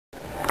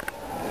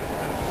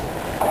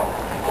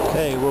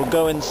Okay, we'll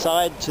go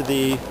inside to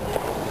the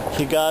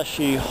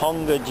Higashi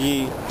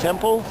Hongji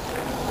temple.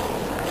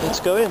 Let's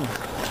go in.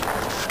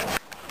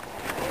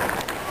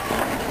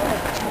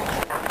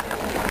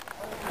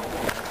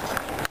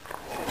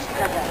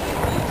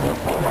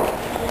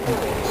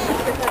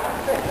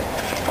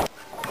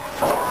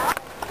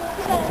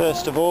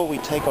 First of all, we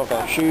take off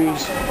our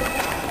shoes.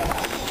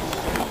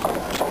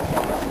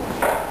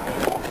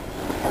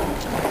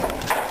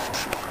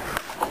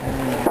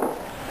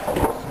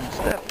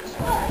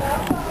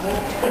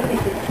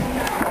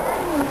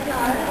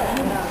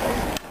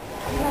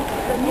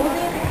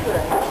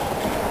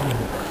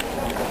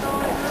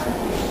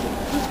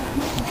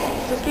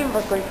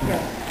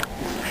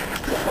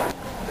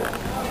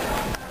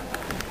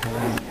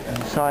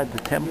 Inside the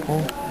temple,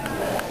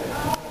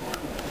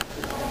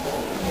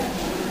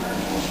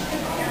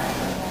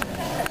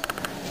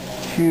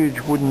 huge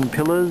wooden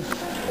pillars,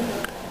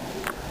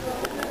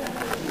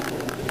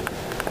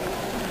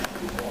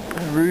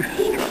 a roof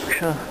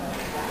structure,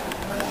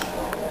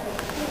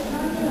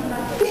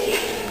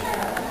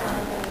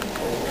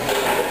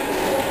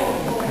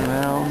 look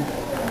around.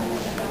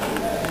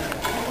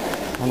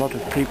 A lot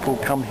of people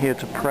come here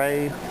to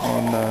pray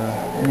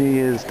on New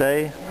Year's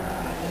Day.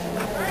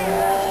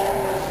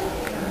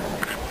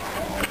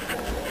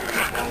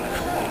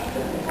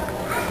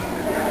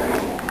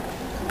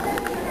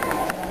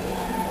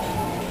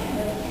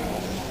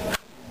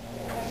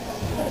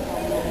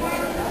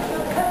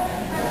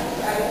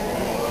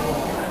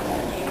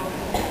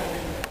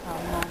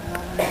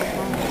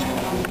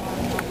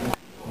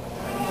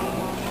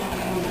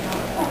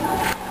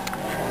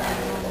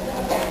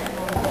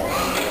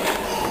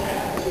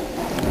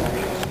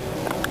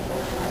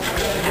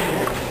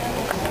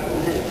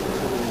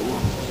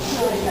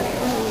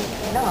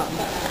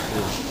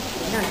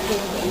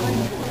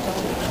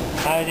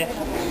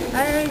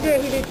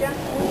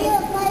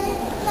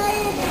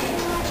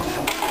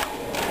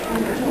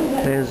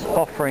 There's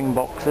offering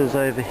boxes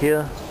over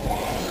here.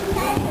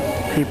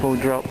 People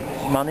drop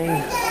money.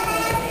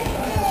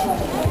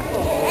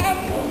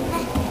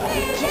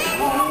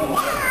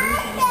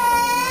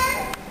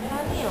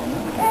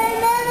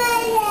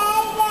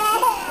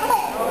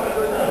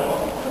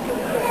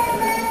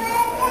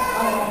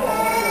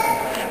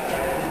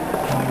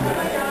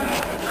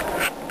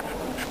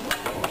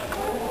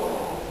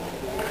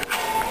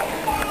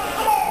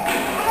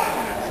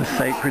 The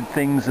sacred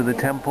things of the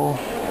temple.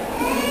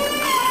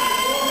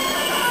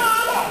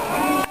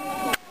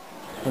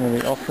 One of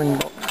the offering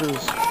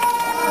boxes.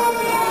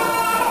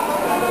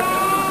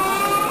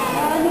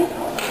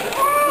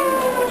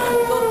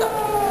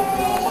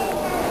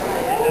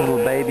 Little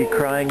baby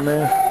crying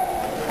there.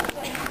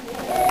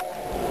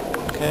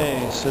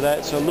 Okay, so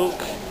that's a look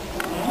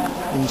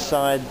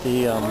inside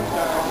the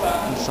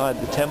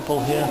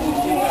temple here.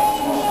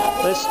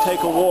 Let's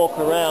take a walk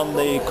around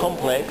the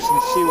complex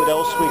and see what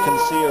else we can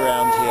see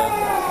around here.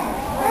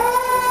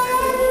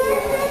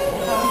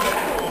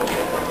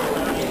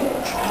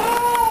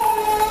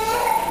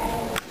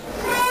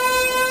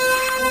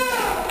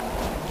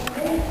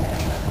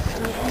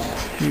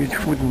 Huge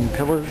wooden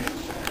pillars.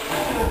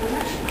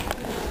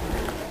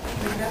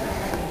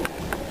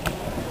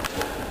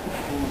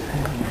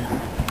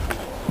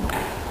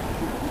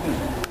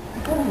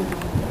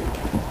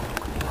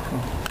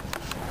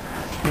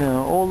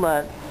 Now, all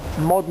that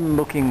modern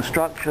looking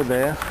structure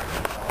there,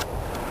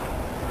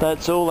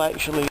 that's all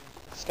actually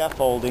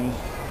scaffolding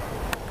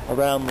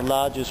around the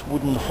largest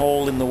wooden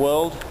hall in the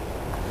world.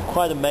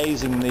 Quite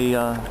amazing,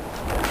 the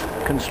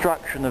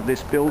construction of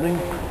this building,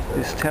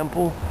 this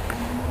temple.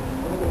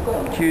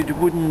 Huge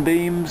wooden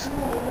beams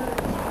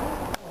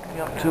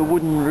up to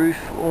wooden roof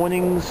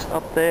awnings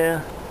up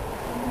there,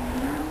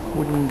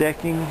 wooden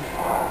decking.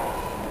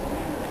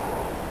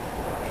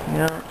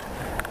 Yeah.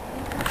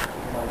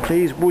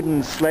 These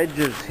wooden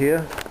sledges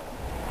here,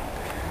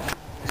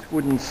 this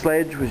wooden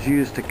sledge was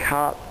used to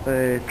cart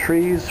the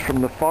trees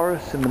from the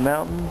forest in the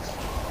mountains.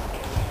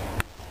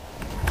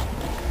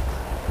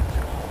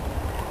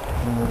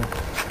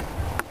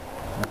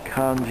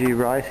 Kanji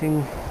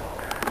writing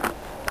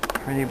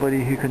for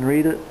anybody who can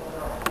read it.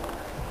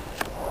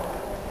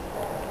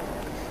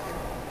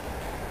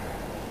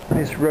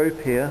 This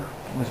rope here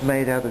was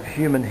made out of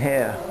human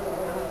hair.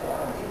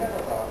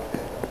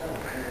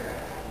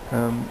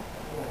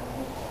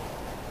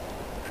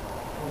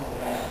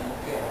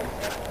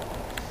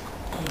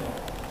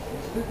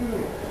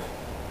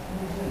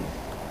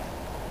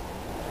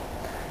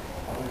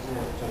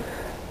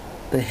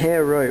 The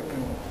hair rope.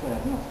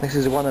 This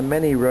is one of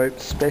many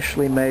ropes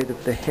specially made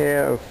of the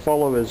hair of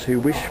followers who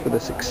wished for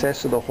the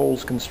success of the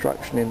hall's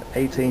construction in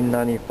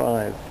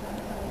 1895.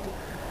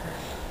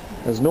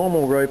 As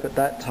normal rope at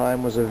that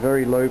time was of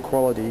very low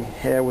quality,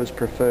 hair was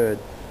preferred.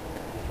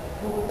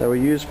 They were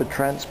used for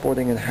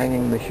transporting and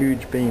hanging the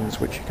huge beams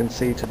which you can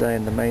see today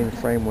in the main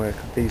framework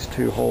of these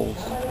two halls.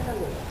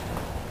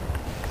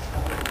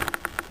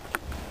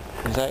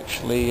 There's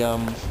actually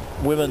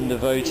women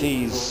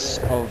devotees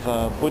of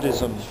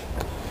Buddhism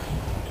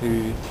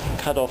who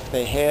cut off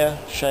their hair,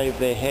 shave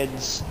their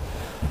heads,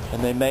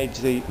 and they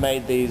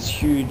made these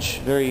huge,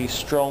 very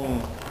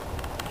strong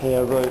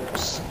hair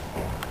ropes,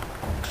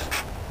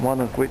 one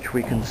of which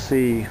we can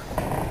see.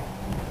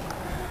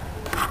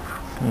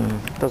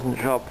 Doesn't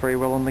show up very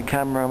well on the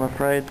camera, I'm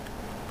afraid.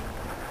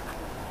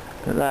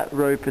 But that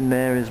rope in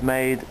there is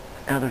made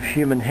out of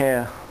human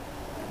hair.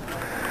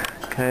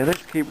 Okay,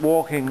 let's keep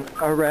walking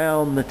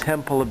around the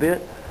temple a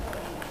bit.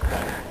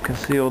 You can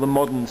see all the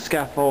modern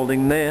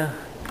scaffolding there.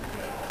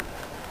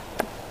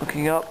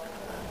 Looking up,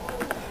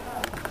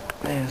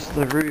 there's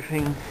the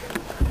roofing.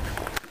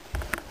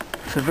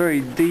 It's a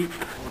very deep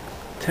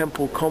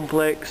temple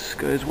complex,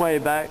 goes way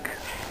back.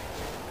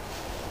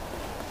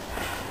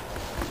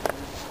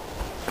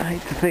 I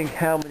hate to think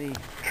how many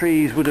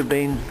trees would have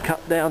been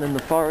cut down in the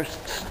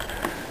forests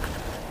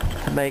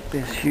to make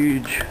this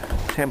huge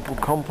temple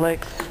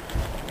complex.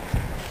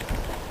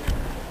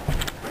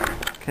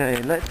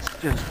 Okay, let's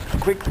just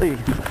quickly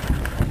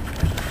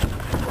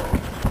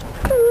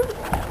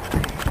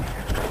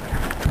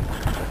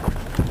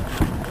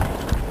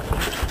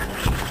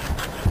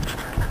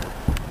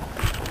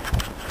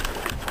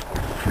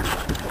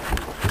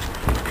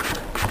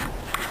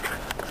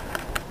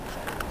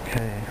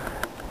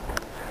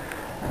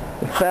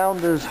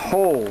Founders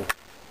Hall.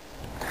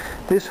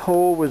 This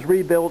hall was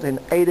rebuilt in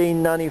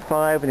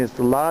 1895 and is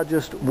the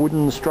largest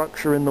wooden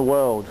structure in the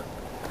world.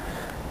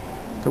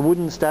 The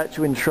wooden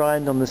statue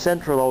enshrined on the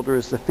central altar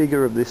is the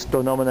figure of this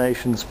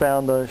denomination's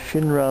founder,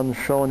 Shinran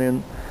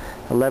Shonin,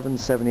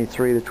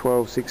 1173 to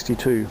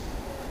 1262.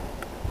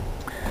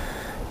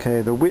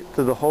 Okay, the width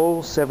of the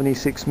hall,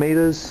 76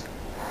 meters,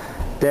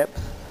 depth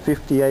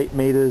 58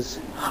 meters,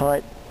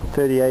 height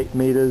 38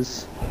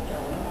 meters,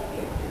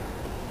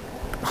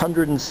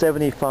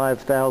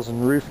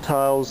 175,000 roof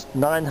tiles,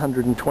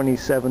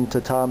 927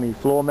 tatami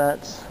floor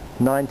mats,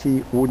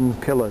 90 wooden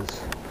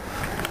pillars.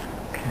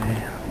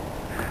 Okay,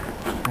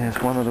 there's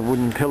one of the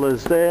wooden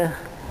pillars there.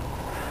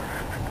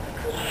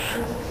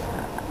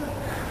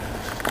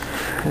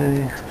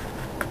 Okay.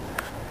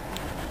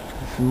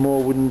 Some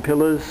more wooden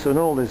pillars, so in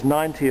all there's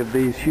 90 of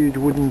these huge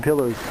wooden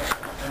pillars.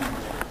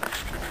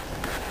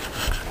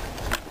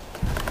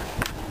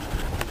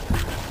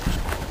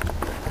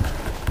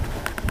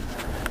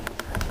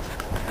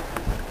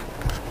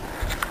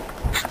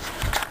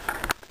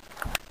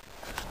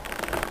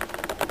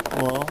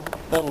 Well,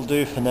 that'll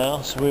do for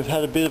now. So we've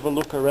had a bit of a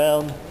look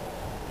around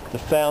the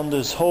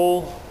Founders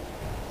Hall.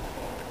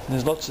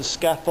 There's lots of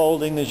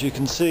scaffolding, as you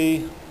can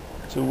see.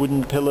 So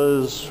wooden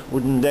pillars,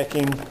 wooden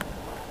decking.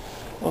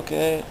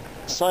 Okay,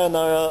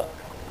 sayonara.